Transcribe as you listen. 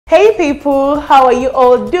Hey people, how are you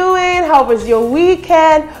all doing? How was your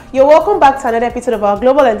weekend? You're welcome back to another episode of our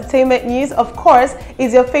global entertainment news. Of course,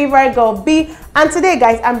 it's your favorite girl B, and today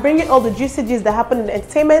guys, I'm bringing all the juicy gist that happened in the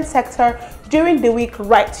entertainment sector during the week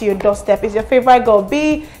right to your doorstep. It's your favorite girl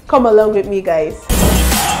B. Come along with me guys.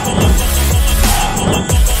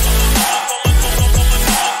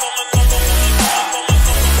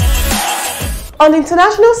 On the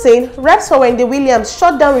international scene, reps for Wendy Williams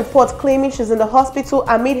shut down reports claiming she's in the hospital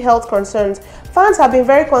amid health concerns. Fans have been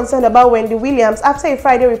very concerned about Wendy Williams after a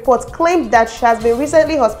Friday report claimed that she has been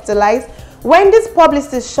recently hospitalized. Wendy's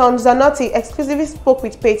publicist Sean Zanotti exclusively spoke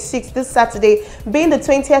with Page 6 this Saturday, being the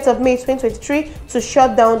 20th of May 2023, to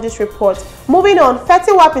shut down this report. Moving on,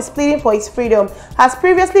 Fetty Wap is pleading for his freedom. As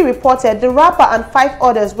previously reported, the rapper and 5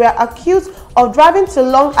 others were accused of driving to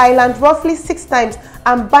Long Island roughly 6 times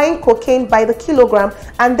and buying cocaine by the kilogram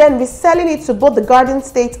and then reselling it to both the Garden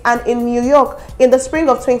State and in New York in the spring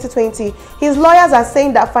of 2020. His lawyers are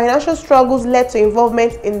saying that financial struggles led to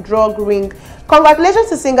involvement in drug ring. Congratulations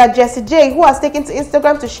to singer Jessie J, who has taken to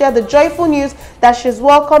Instagram to share the joyful news that she's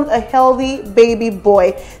welcomed a healthy baby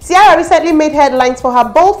boy. Ciara recently made headlines for her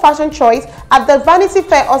bold fashion choice at the Vanity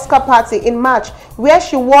Fair Oscar party in March, where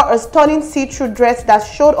she wore a stunning see-through dress that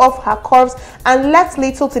showed off her curves and left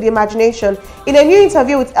little to the imagination. In a new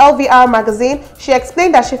interview with LVR magazine, she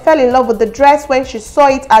explained that she fell in love with the dress when she saw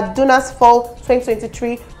it at Duna's Fall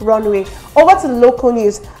 2023 runway. Over to the local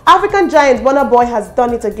news. African giant Burna Boy has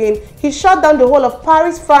done it again. He shut down the whole of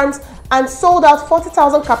Paris, France, and sold out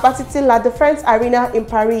 40,000 capacity La Défense Arena in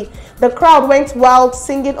Paris. The crowd went wild,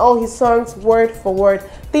 singing all his songs word for word.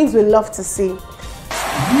 Things we love to see.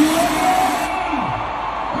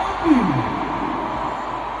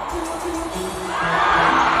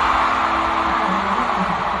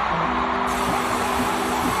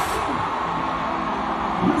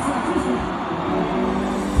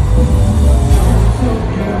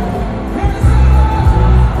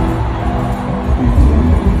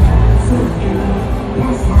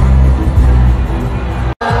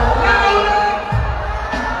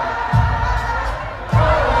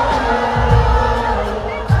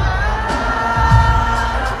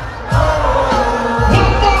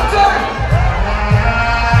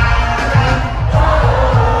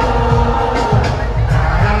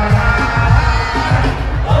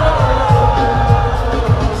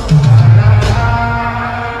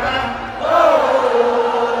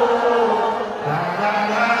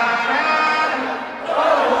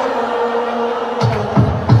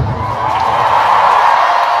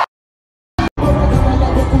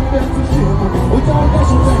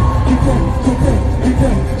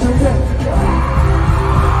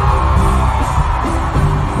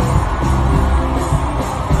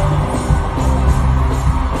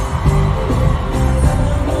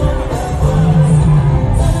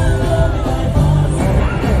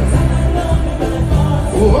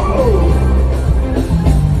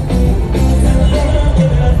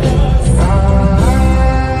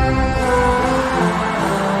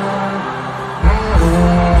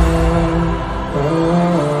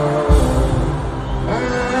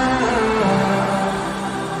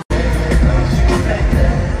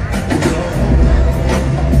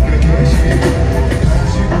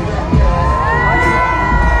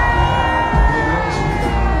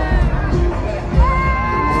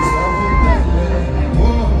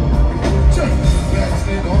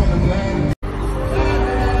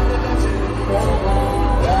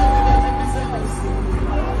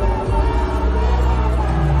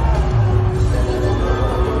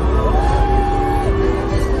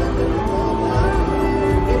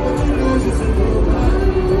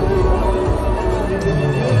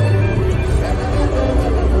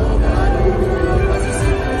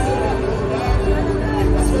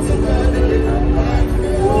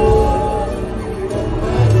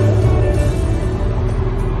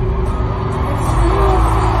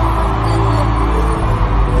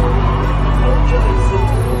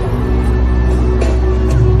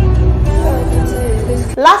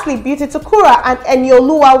 Lastly, Beauty Tukura and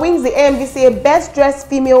Enioluwa wins the AMVCA Best Dressed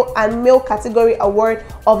Female and Male category award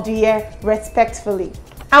of the year, respectively.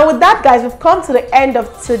 And with that, guys, we've come to the end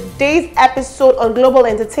of today's episode on Global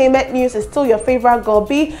Entertainment News. It's still your favorite girl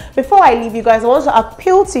B. Before I leave you guys, I want to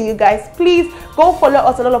appeal to you guys. Please go follow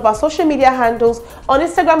us on all of our social media handles. On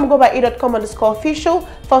Instagram, we go by a.com_official.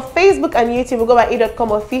 For Facebook and YouTube, we go by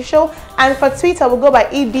a.com_official. And for Twitter, we go by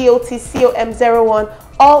edotcom01,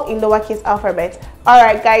 all in lowercase alphabet.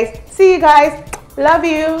 Alright guys, see you guys. Love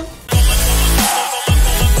you.